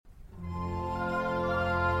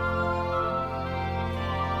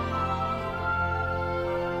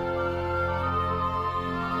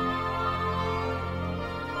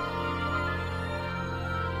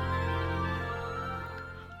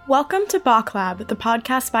Welcome to Bach Lab, the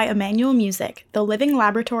podcast by Emmanuel Music, the living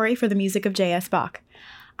laboratory for the music of J.S. Bach.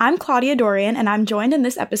 I'm Claudia Dorian, and I'm joined in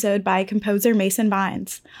this episode by composer Mason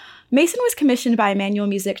Bynes. Mason was commissioned by Emmanuel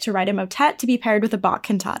Music to write a motet to be paired with a Bach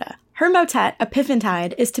cantata. Her motet,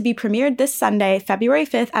 Epiphanytide, is to be premiered this Sunday, February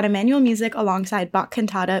 5th at Emmanuel Music alongside Bach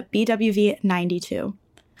cantata BWV 92.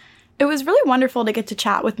 It was really wonderful to get to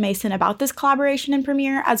chat with Mason about this collaboration and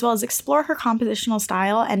premiere, as well as explore her compositional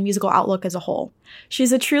style and musical outlook as a whole.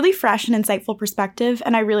 She's a truly fresh and insightful perspective,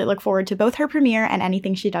 and I really look forward to both her premiere and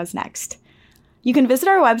anything she does next. You can visit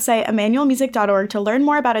our website, emmanuelmusic.org, to learn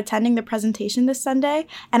more about attending the presentation this Sunday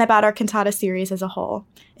and about our cantata series as a whole.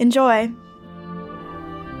 Enjoy!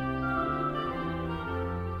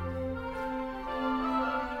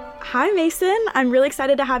 Hi, Mason. I'm really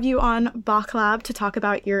excited to have you on Bach Lab to talk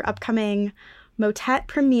about your upcoming motet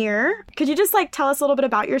premiere. Could you just tell us a little bit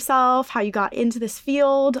about yourself, how you got into this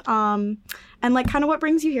field, and kind of what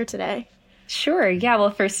brings you here today? Sure. Yeah.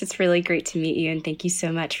 Well, first, it's really great to meet you, and thank you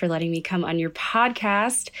so much for letting me come on your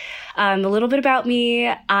podcast. A little bit about me.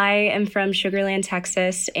 I am from Sugar Land,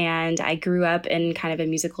 Texas, and I grew up in kind of a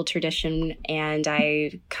musical tradition, and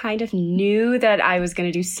I kind of knew that I was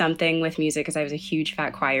going to do something with music because I was a huge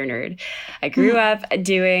fat choir nerd. I grew up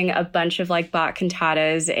doing a bunch of Bach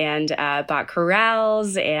cantatas and Bach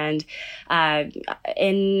chorales, and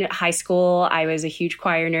in high school, I was a huge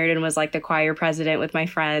choir nerd and was the choir president with my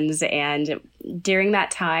friends. And during that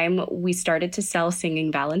time, we started to sell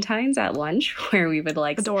singing valentines at lunch, where we would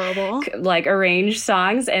adorable arrange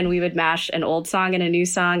songs, and we would mash an old song and a new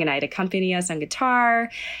song, and I'd accompany us on guitar.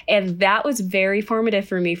 And that was very formative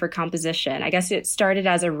for me for composition. I guess it started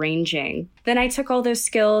as arranging. Then I took all those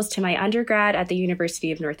skills to my undergrad at the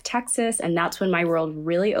University of North Texas, and that's when my world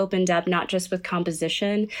really opened up, not just with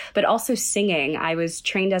composition, but also singing. I was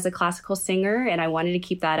trained as a classical singer, and I wanted to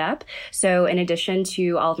keep that up. So in addition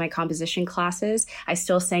to all of my composition classes, I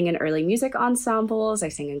still sang in early music ensembles. I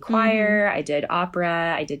sang in choir. I did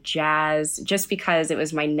opera. I did jazz, just because it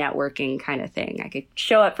was my networking kind of thing. I could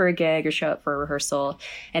show up for a gig or show up for a rehearsal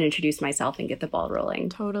and introduce myself and get the ball rolling.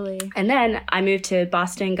 Totally. And then I moved to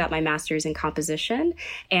Boston, got my master's in composition,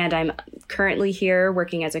 and I'm currently here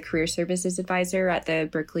working as a career services advisor at the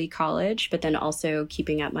Berklee College, but then also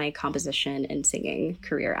keeping up my composition and singing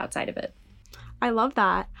career outside of it. I love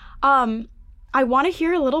that. I want to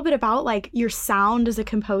hear a little bit about your sound as a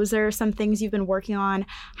composer, some things you've been working on.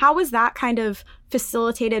 How was that kind of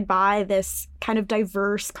facilitated by this kind of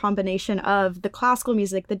diverse combination of the classical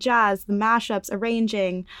music, the jazz, the mashups,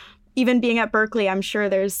 arranging? Even being at Berklee, I'm sure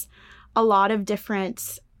there's a lot of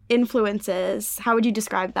different influences. How would you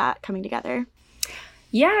describe that coming together?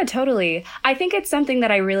 Yeah, totally. I think it's something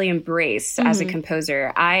that I really embrace as a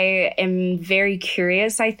composer. I am very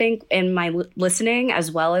curious, I think, in my listening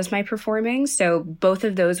as well as my performing. So both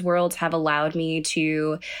of those worlds have allowed me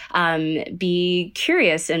to be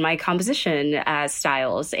curious in my composition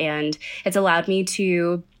styles. And it's allowed me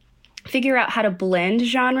to figure out how to blend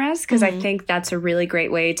genres, because I think that's a really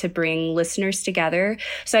great way to bring listeners together.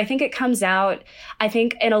 So I think it comes out, I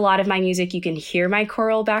think in a lot of my music, you can hear my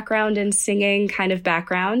choral background and singing kind of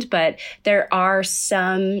background, but there are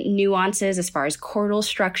some nuances as far as chordal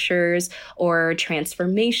structures or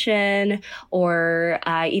transformation or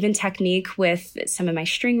even technique with some of my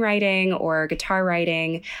string writing or guitar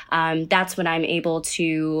writing. That's when I'm able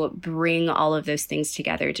to bring all of those things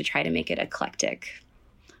together to try to make it eclectic.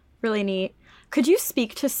 Really neat. Could you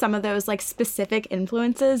speak to some of those specific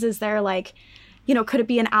influences? Is there could it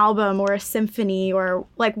be an album or a symphony, or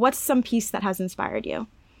what's some piece that has inspired you?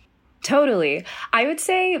 Totally. I would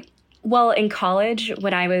say, well, in college,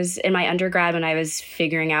 when I was in my undergrad, when I was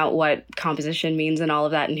figuring out what composition means and all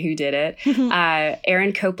of that and who did it,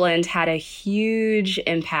 Aaron Copland had a huge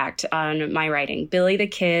impact on my writing. Billy the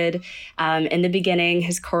Kid, in the beginning,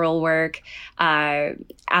 his choral work,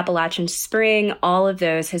 Appalachian Spring, all of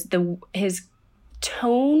those, his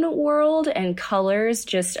tone world and colors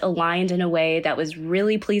just aligned in a way that was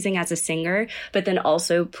really pleasing as a singer, but then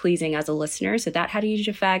also pleasing as a listener. So that had a huge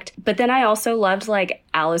effect. But then I also loved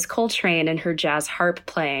Alice Coltrane and her jazz harp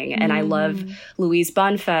playing. And I love Luiz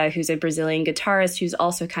Bonfa, who's a Brazilian guitarist who's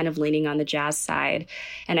also kind of leaning on the jazz side.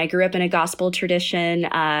 And I grew up in a gospel tradition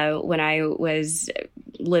when I was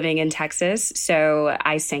living in Texas. So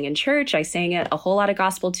I sang in church. I sang a whole lot of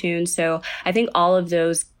gospel tunes. So I think all of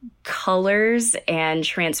those colors and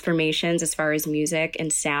transformations as far as music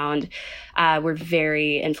and sound were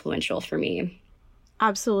very influential for me.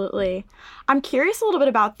 Absolutely. I'm curious a little bit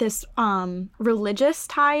about this religious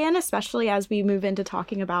tie-in, especially as we move into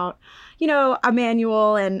talking about,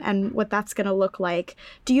 Emmanuel and what that's going to look like.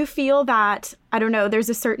 Do you feel that, I don't know, there's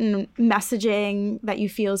a certain messaging that you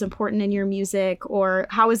feel is important in your music, or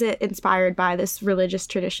how is it inspired by this religious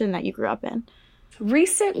tradition that you grew up in?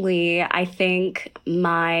 Recently, I think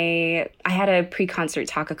I had a pre-concert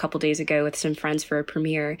talk a couple days ago with some friends for a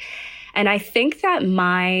premiere, and I think that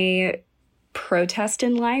my protest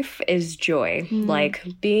in life is joy, like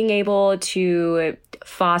being able to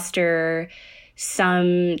foster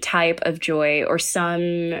some type of joy or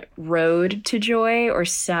some road to joy or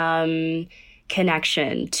some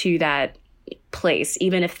connection to that place,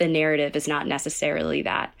 even if the narrative is not necessarily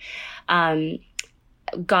that.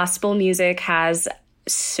 Gospel music has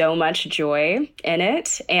so much joy in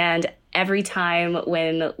it, and every time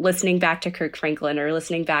when listening back to Kirk Franklin or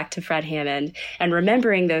listening back to Fred Hammond and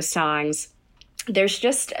remembering those songs, there's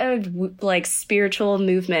just a spiritual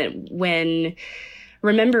movement when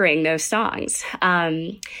remembering those songs.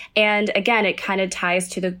 And again, it kind of ties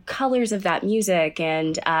to the colors of that music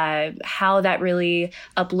and how that really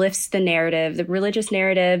uplifts the narrative, the religious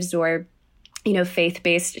narratives or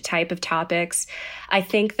faith-based type of topics. I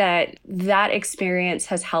think that experience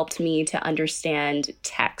has helped me to understand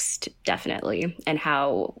text, definitely, and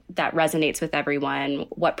how that resonates with everyone,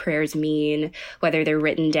 what prayers mean, whether they're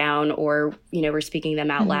written down or, we're speaking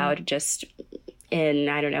them out loud, just in,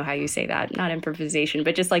 I don't know how you say that, not improvisation,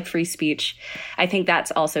 but just like free speech. I think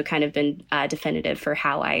that's also kind of been definitive for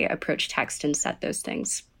how I approach text and set those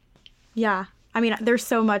things. Yeah. I mean, there's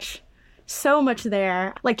so much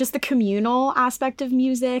there, like just the communal aspect of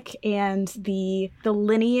music and the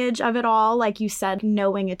lineage of it all, like you said,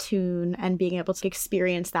 knowing a tune and being able to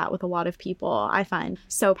experience that with a lot of people, I find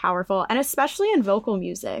so powerful. And especially in vocal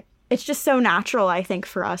music, it's just so natural, I think,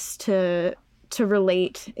 for us to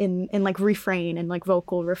relate in like refrain and like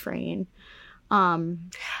vocal refrain.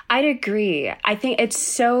 I'd agree. I think it's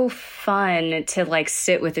so fun to like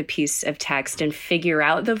sit with a piece of text and figure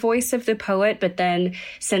out the voice of the poet. But then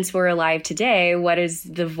since we're alive today, what is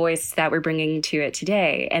the voice that we're bringing to it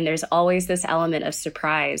today? And there's always this element of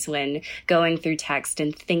surprise when going through text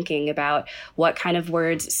and thinking about what kind of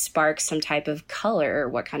words spark some type of color,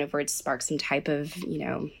 what kind of words spark some type of,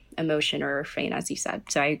 emotion or refrain, as you said.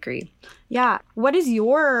 So I agree. Yeah. What is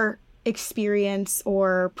your experience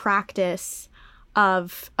or practice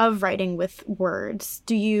of writing with words?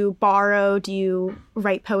 Do you borrow? Do you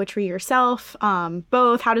write poetry yourself?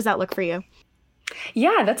 Both? How does that look for you?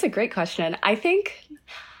 Yeah, that's a great question. I think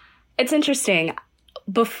it's interesting.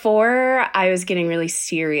 Before I was getting really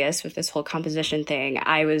serious with this whole composition thing,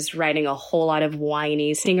 I was writing a whole lot of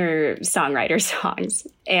whiny singer-songwriter songs.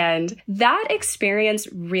 And that experience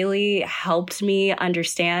really helped me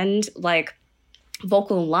understand like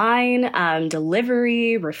vocal line,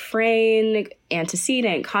 delivery, refrain,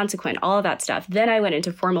 antecedent, consequent, all of that stuff. Then I went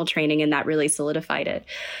into formal training and that really solidified it.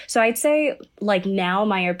 So I'd say like now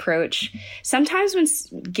my approach, sometimes when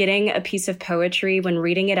getting a piece of poetry, when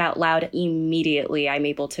reading it out loud, immediately I'm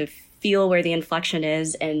able to feel where the inflection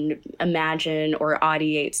is and imagine or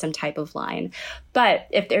audiate some type of line. But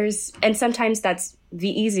and sometimes that's the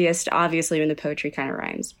easiest, obviously, when the poetry kind of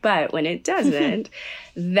rhymes. But when it doesn't,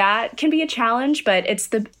 that can be a challenge, but it's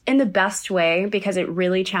in the best way because it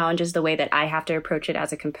really challenges the way that I have to approach it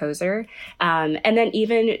as a composer. And then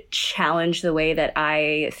even challenge the way that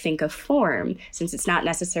I think of form. Since it's not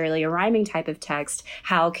necessarily a rhyming type of text,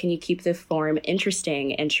 how can you keep the form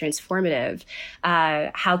interesting and transformative?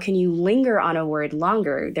 How can you linger on a word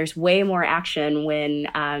longer? There's way more action when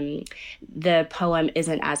the poem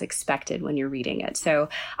isn't as expected when you're reading it. So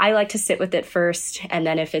I like to sit with it first, and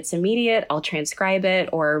then if it's immediate, I'll transcribe it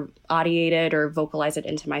or audiate it or vocalize it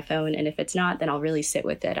into my phone. And if it's not, then I'll really sit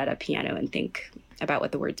with it at a piano and think about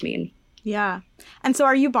what the words mean. Yeah. And so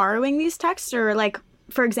are you borrowing these texts, or like,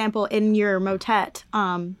 for example, in your motet,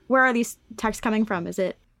 where are these texts coming from?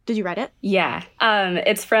 Did you write it? Yeah.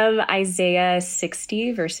 It's from Isaiah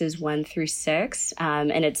 60, verses 1 through 6.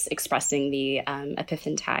 And it's expressing the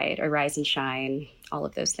Epiphanytide, arise and shine, all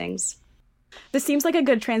of those things. This seems like a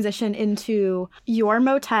good transition into your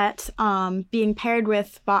motet being paired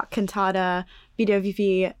with Bach Cantata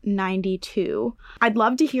BWV 92. I'd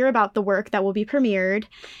love to hear about the work that will be premiered.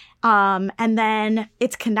 And then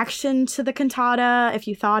its connection to the cantata, if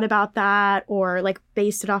you thought about that or like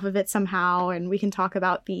based it off of it somehow, and we can talk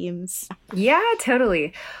about themes. Yeah,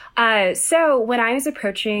 totally. So when I was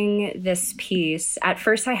approaching this piece, at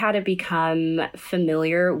first I had to become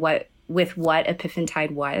familiar with what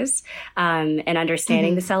Epiphanytide was, and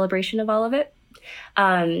understanding the celebration of all of it.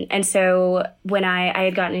 And so when I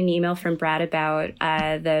had gotten an email from Brad about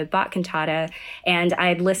the Bach cantata, and I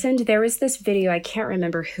had listened, there was this video, I can't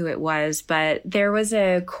remember who it was, but there was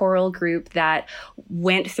a choral group that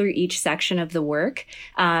went through each section of the work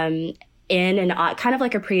in an kind of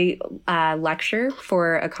like a pre-lecture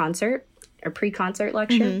for a concert. A pre-concert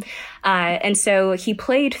lecture. And so he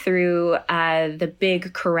played through the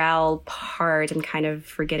big chorale part. I'm kind of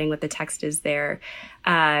forgetting what the text is there.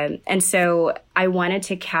 And so I wanted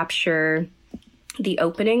to capture the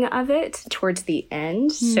opening of it towards the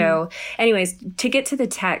end. So anyways, to get to the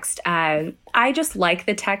text, I just like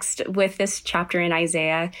the text with this chapter in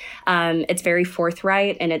Isaiah. It's very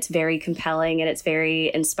forthright and it's very compelling and it's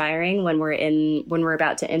very inspiring when we're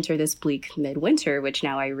about to enter this bleak midwinter, which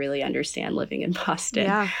now I really understand living in Boston.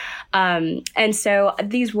 Yeah. And so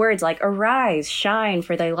these words like arise, shine,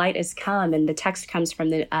 for thy light is come, and the text comes from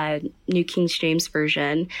the New King James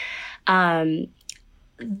Version.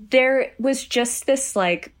 There was just this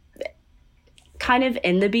like kind of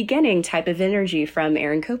in the beginning type of energy from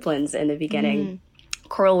Aaron Copland's in the beginning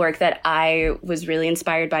choral work that I was really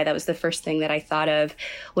inspired by. That was the first thing that I thought of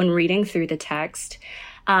when reading through the text.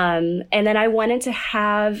 And then I wanted to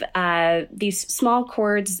have these small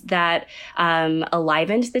chords that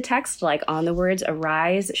enlivened the text, like on the words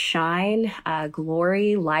arise, shine,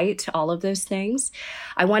 glory, light, all of those things.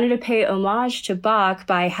 I wanted to pay homage to Bach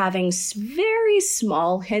by having very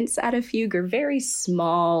small hints at a fugue, or very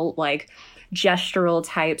small, like, gestural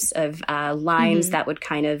types of lines that would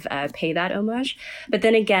kind of pay that homage. But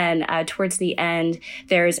then again, towards the end,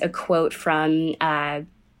 there's a quote from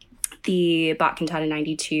the Bach Cantata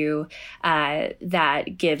 92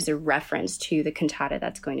 that gives a reference to the cantata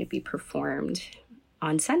that's going to be performed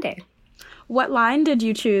on Sunday. What line did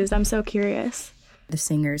you choose? I'm so curious. The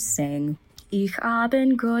singers sing, Ich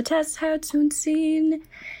habe Gottes Herz und Sinn.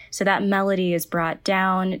 So that melody is brought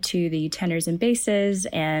down to the tenors and basses,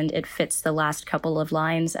 and it fits the last couple of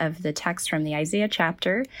lines of the text from the Isaiah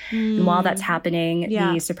chapter. And while that's happening,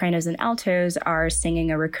 the sopranos and altos are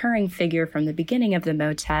singing a recurring figure from the beginning of the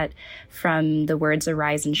motet from the words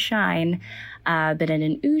arise and shine, but in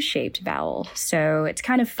an U-shaped vowel. So it's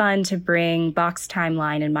kind of fun to bring Bach's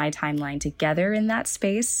timeline and my timeline together in that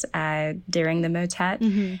space during the motet,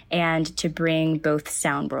 and to bring both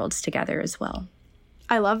sound worlds together as well.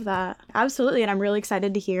 I love that. Absolutely. And I'm really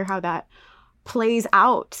excited to hear how that plays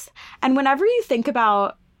out. And whenever you think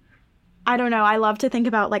about, I don't know, I love to think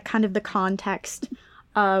about like kind of the context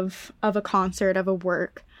of a concert, of a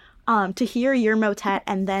work. To hear your motet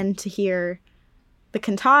and then to hear the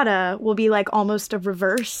cantata will be like almost a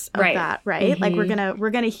reverse of that, right? Like we're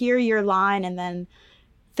gonna hear your line and then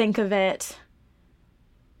think of it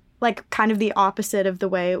like kind of the opposite of the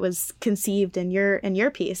way it was conceived in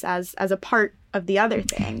your piece as a part of the other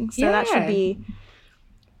thing. So that should be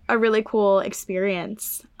a really cool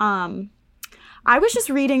experience. I was just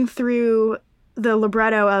reading through the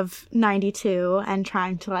libretto of 92 and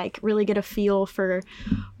trying to like really get a feel for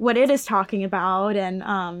what it is talking about.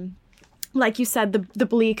 And like you said, the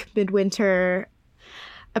bleak midwinter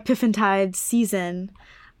Epiphanytide season.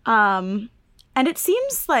 And it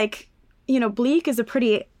seems like, you know, bleak is a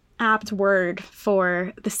pretty apt word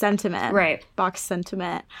for the sentiment, right? Bach's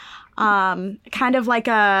sentiment. Kind of like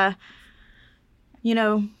a, you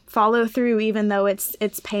know, follow through even though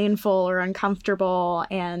it's painful or uncomfortable,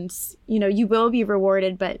 and, you know, you will be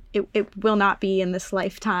rewarded, but it will not be in this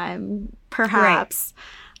lifetime, perhaps.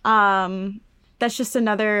 Right. That's just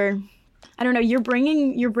another, I don't know, you're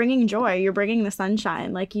bringing joy, you're bringing the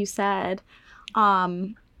sunshine, like you said.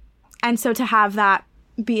 And so to have that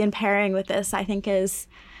be in pairing with this, I think is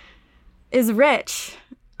rich.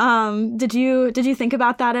 Did you think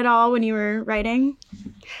about that at all when you were writing?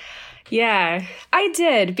 Yeah, I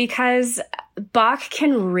did, because Bach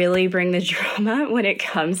can really bring the drama when it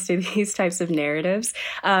comes to these types of narratives.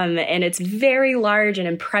 And it's very large and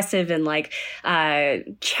impressive and like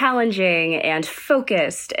challenging and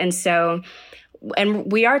focused. And so,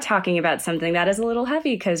 and we are talking about something that is a little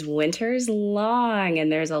heavy because winter's long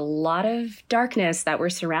and there's a lot of darkness that we're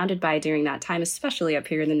surrounded by during that time, especially up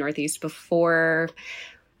here in the Northeast before,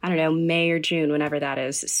 I don't know, May or June, whenever that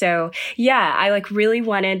is. So yeah, I like really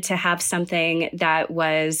wanted to have something that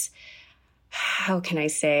was, how can I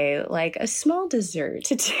say, like a small dessert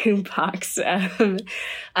to Bach's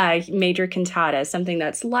major cantata, something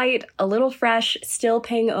that's light, a little fresh, still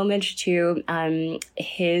paying homage to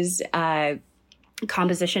his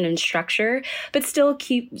composition and structure, but still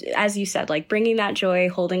keep, as you said, like bringing that joy,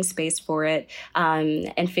 holding space for it,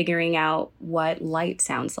 and figuring out what light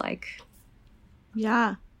sounds like.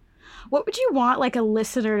 Yeah. what would you want like a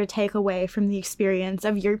listener to take away from the experience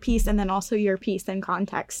of your piece and then also your piece in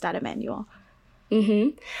context at Emmanuel?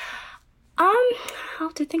 I'll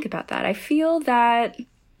have to think about that. I feel that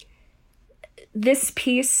this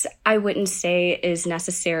piece, I wouldn't say is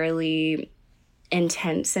necessarily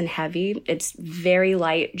intense and heavy. It's very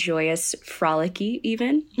light, joyous, frolicky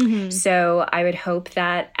even. So I would hope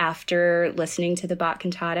that after listening to the Bach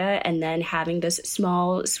cantata and then having this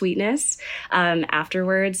small sweetness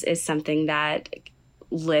afterwards is something that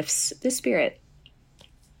lifts the spirit.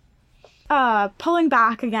 Pulling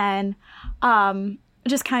back again,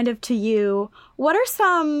 just kind of to you, what are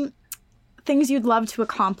some things you'd love to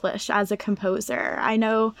accomplish as a composer? I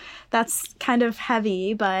know that's kind of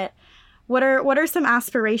heavy, but what are some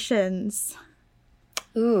aspirations?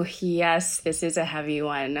 Ooh, yes, this is a heavy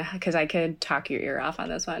one because I could talk your ear off on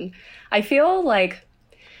this one. I feel like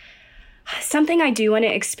something I do want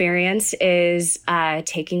to experience is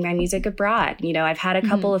taking my music abroad. You know, I've had a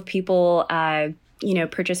couple of people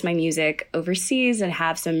purchase my music overseas and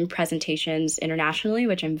have some presentations internationally,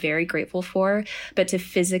 which I'm very grateful for. But to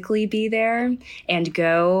physically be there and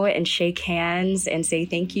go and shake hands and say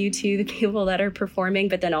thank you to the people that are performing,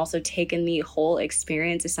 but then also take in the whole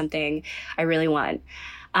experience is something I really want.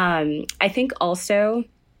 I think also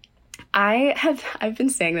I've been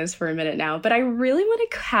saying this for a minute now, but I really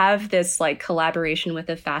want to have this like collaboration with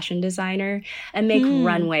a fashion designer and make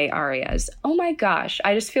runway arias. Oh my gosh.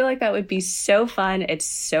 I just feel like that would be so fun. It's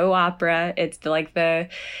so opera. It's like the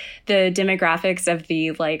demographics of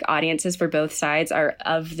the like audiences for both sides are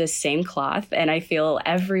of the same cloth. And I feel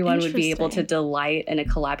everyone would be able to delight in a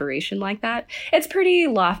collaboration like that. It's pretty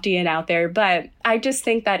lofty and out there, but I just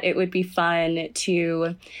think that it would be fun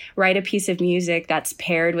to write a piece of music that's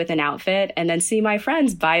paired with an outfit and then see my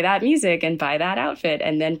friends buy that music and buy that outfit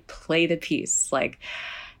and then play the piece. Like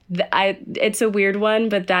it's a weird one,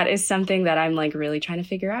 but that is something that I'm like really trying to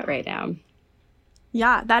figure out right now.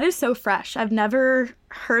 Yeah, that is so fresh. I've never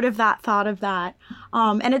heard of that, thought of that.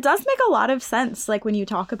 And it does make a lot of sense, like when you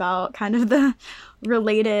talk about kind of the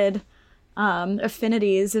related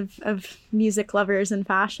affinities of music lovers and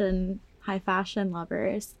high fashion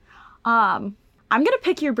lovers. I'm going to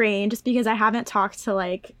pick your brain just because I haven't talked to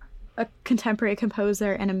like a contemporary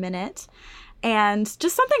composer in a minute. And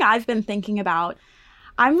just something I've been thinking about.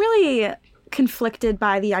 I'm really conflicted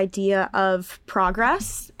by the idea of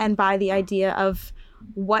progress and by the idea of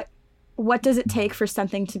what does it take for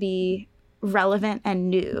something to be relevant and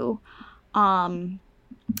new. I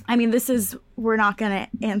mean, we're not going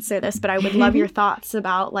to answer this, but I would love your thoughts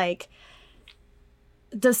about like,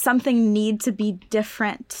 does something need to be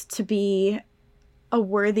different to be a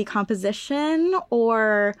worthy composition,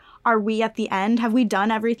 or are we at the end? Have we done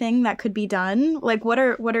everything that could be done? Like, what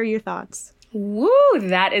are your thoughts? Woo,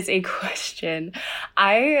 that is a question.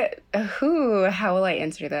 How will I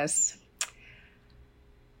answer this?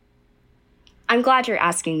 I'm glad you're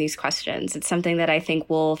asking these questions. It's something that I think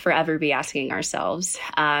we'll forever be asking ourselves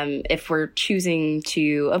if we're choosing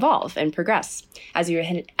to evolve and progress, as you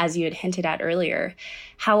had hinted at earlier.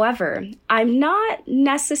 However, I'm not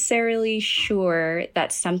necessarily sure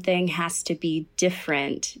that something has to be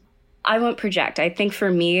different. I won't project. I think for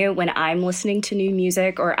me, when I'm listening to new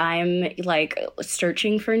music or I'm like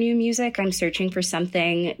searching for new music, I'm searching for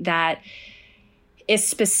something that is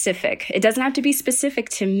specific. It doesn't have to be specific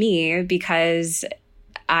to me because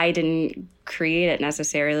I didn't create it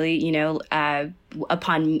necessarily,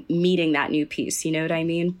 upon meeting that new piece, you know what I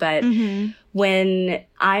mean? But when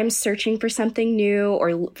I'm searching for something new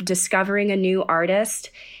or discovering a new artist,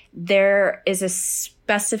 there is a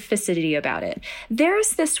specificity about it.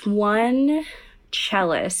 There's this one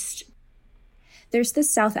cellist. There's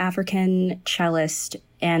this South African cellist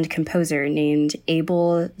and composer named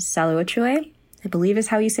Abel Salochoe, I believe is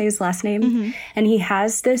how you say his last name. And he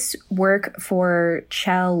has this work for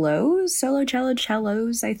solo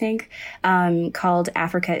cellos, I think, called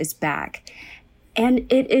Africa is Back.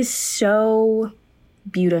 And it is so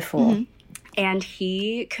beautiful. And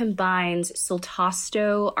he combines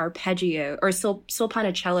soltasto arpeggio or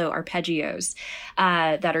sulpanicello arpeggios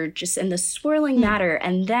that are just in the swirling matter.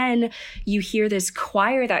 And then you hear this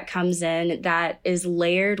choir that comes in that is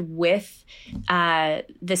layered with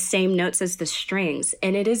the same notes as the strings.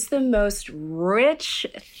 And it is the most rich,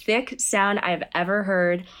 thick sound I've ever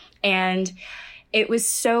heard. And it was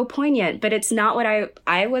so poignant, but it's not what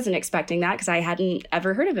I wasn't expecting that because I hadn't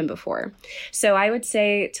ever heard of him before. So I would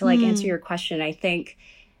say to like answer your question, I think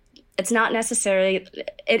it's not necessarily,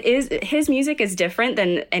 it is, his music is different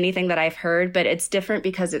than anything that I've heard, but it's different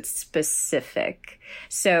because it's specific.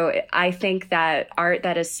 So I think that art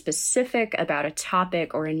that is specific about a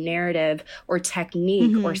topic or a narrative or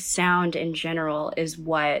technique or sound in general is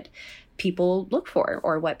what people look for,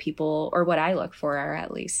 or what I look for, or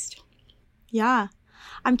at least. Yeah.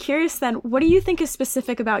 I'm curious then, what do you think is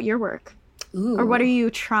specific about your work? Ooh. Or what are you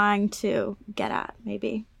trying to get at,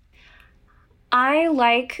 maybe? I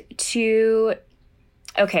like to,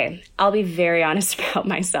 okay, I'll be very honest about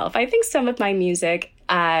myself. I think some of my music,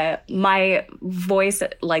 my voice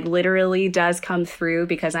like literally does come through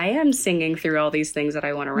because I am singing through all these things that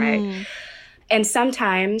I want to write. And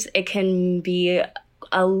sometimes it can be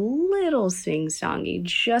a little sing-songy,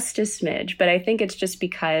 just a smidge. But I think it's just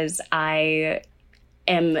because I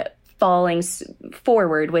am falling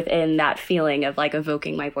forward within that feeling of like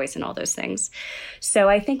evoking my voice and all those things. So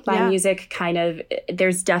I think my music kind of,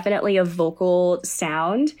 there's definitely a vocal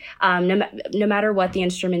sound, no matter what the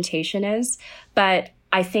instrumentation is. But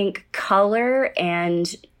I think color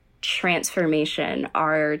and transformation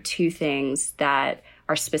are two things that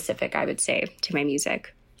are specific, I would say, to my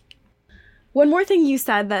music. One more thing you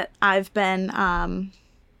said that I've been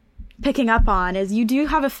picking up on is you do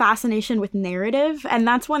have a fascination with narrative, and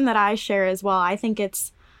that's one that I share as well. I think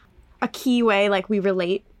it's a key way like we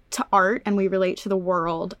relate to art and we relate to the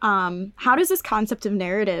world. How does this concept of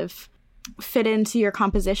narrative fit into your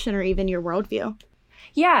composition or even your worldview?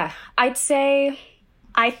 Yeah, I'd say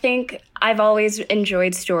I think I've always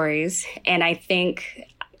enjoyed stories, and I think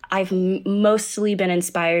I've mostly been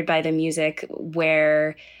inspired by the music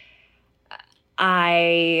where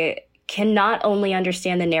I can not only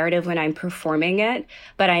understand the narrative when I'm performing it,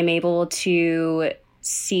 but I'm able to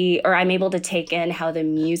see, or I'm able to take in how the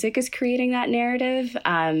music is creating that narrative,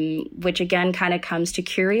 which again kind of comes to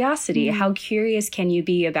curiosity. How curious can you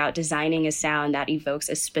be about designing a sound that evokes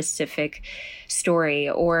a specific story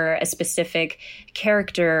or a specific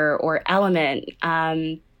character or element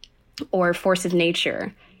or force of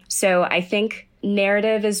nature? So I think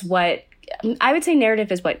narrative is what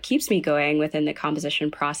keeps me going within the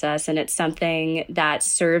composition process. And it's something that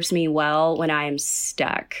serves me well when I'm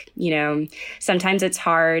stuck. You know, sometimes it's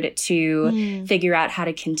hard to figure out how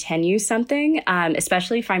to continue something,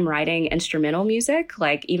 especially if I'm writing instrumental music.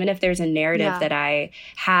 Like, even if there's a narrative that I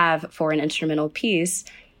have for an instrumental piece,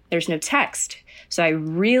 there's no text. So I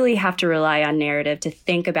really have to rely on narrative to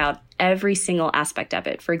think about every single aspect of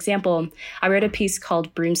it. For example, I wrote a piece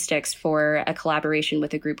called Broomsticks for a collaboration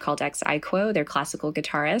with a group called XIQUO. They're classical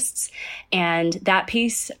guitarists. And that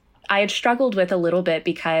piece I had struggled with a little bit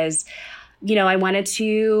because, you know, I wanted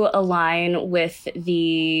to align with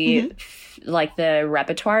the like the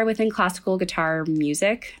repertoire within classical guitar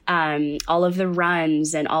music, all of the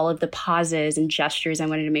runs and all of the pauses and gestures I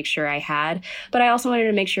wanted to make sure I had. But I also wanted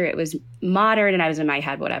to make sure it was modern and I was in my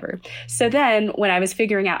head, whatever. So then when I was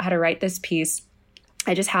figuring out how to write this piece,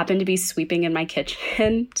 I just happened to be sweeping in my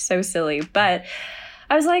kitchen. So silly. But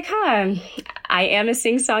I was like, I am a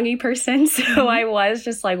sing-songy person. So I was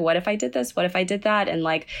just like, what if I did this? What if I did that? And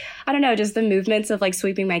like, I don't know, just the movements of like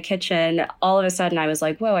sweeping my kitchen. All of a sudden I was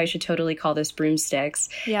like, whoa, I should totally call this Broomsticks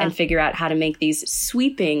and figure out how to make these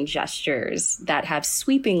sweeping gestures that have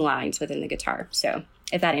sweeping lines within the guitar. So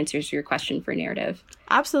if that answers your question for narrative.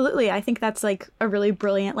 Absolutely. I think that's like a really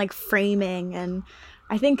brilliant like framing. And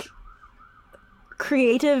I think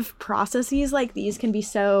creative processes like these can be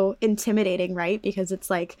so intimidating, right? Because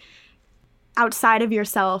it's like outside of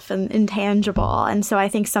yourself and intangible. And so I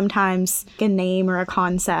think sometimes a name or a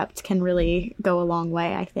concept can really go a long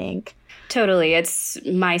way, I think. Totally. It's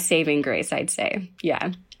my saving grace, I'd say.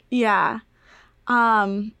 Yeah. Yeah.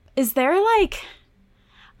 Is there like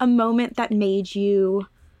a moment that made you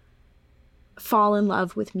fall in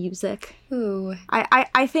love with music? Ooh.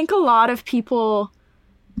 I think a lot of people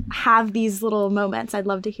have these little moments. I'd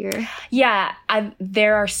love to hear. Yeah,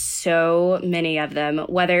 there are so many of them,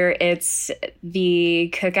 whether it's the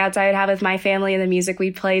cookouts I would have with my family and the music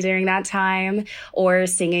we'd play during that time, or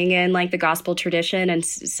singing in like the gospel tradition and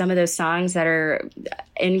some of those songs that are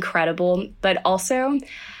incredible. But also,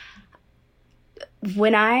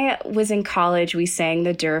 when I was in college, we sang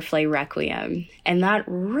the Duraflay Requiem, and that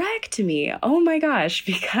wrecked me. Oh my gosh,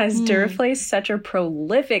 because Duraflay is such a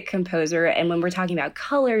prolific composer, and when we're talking about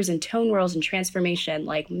colors and tone whirls and transformation,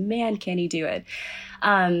 like, man, can he do it.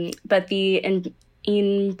 But the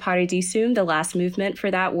In Paradisum, the last movement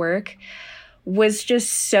for that work, was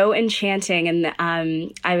just so enchanting. And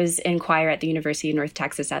I was in choir at the University of North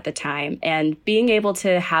Texas at the time. And being able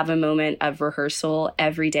to have a moment of rehearsal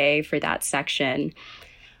every day for that section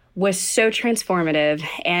was so transformative,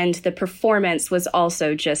 and the performance was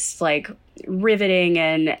also just like riveting,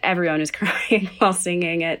 and everyone was crying while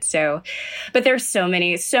singing it. So, but there's so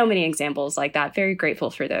many examples like that. Very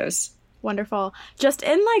grateful for those. Wonderful. Just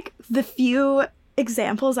in like the few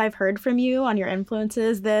examples I've heard from you on your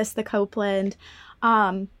influences, the Copeland,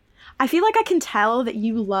 I feel like I can tell that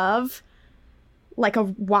you love like a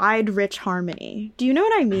wide, rich harmony. Do you know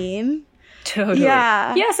what I mean? Totally.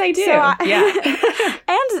 Yeah. Yes, I do. Yeah.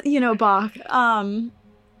 And, you know, Bach. And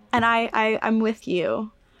I'm with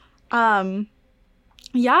you.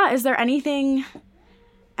 Yeah. Is there anything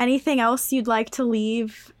else you'd like to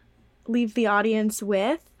leave the audience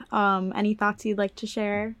with? Any thoughts you'd like to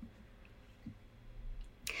share?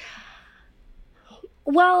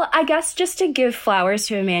 Well, I guess just to give flowers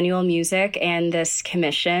to Emmanuel Music and this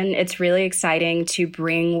commission. It's really exciting to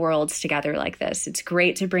bring worlds together like this. It's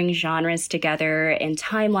great to bring genres together and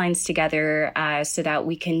timelines together so that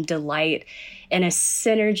we can delight in a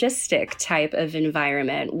synergistic type of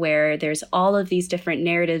environment where there's all of these different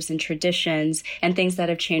narratives and traditions and things that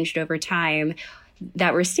have changed over time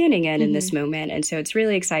that we're standing in this moment. And so it's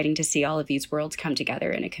really exciting to see all of these worlds come together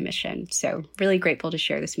in a commission. So really grateful to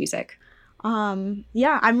share this music.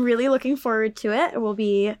 Yeah, I'm really looking forward to it. It will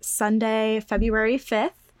be Sunday, February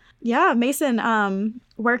 5th. Yeah, Mason,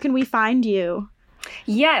 where can we find you?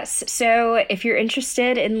 Yes. So if you're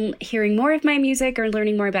interested in hearing more of my music or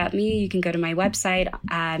learning more about me, you can go to my website,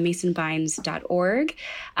 masonbynes.org.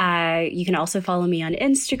 You can also follow me on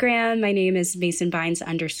Instagram. My name is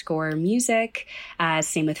masonbynes_music.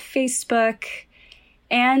 Same with Facebook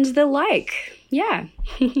and the like. Yeah.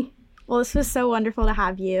 Well, this was so wonderful to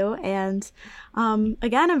have you. And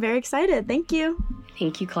again, I'm very excited. Thank you.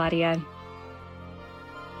 Thank you, Claudia.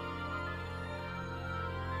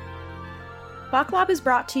 Bach Lab is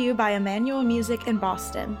brought to you by Emmanuel Music in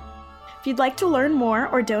Boston. If you'd like to learn more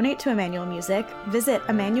or donate to Emmanuel Music, visit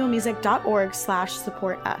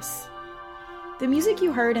emmanuelmusic.org/support us. The music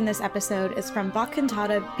you heard in this episode is from Bach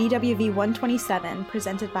Cantata BWV 127,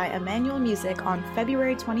 presented by Emmanuel Music on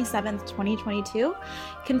February 27th, 2022,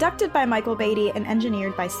 conducted by Michael Beatty and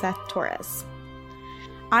engineered by Seth Torres.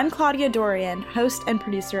 I'm Claudia Dorian, host and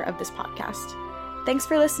producer of this podcast. Thanks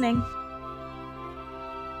for listening.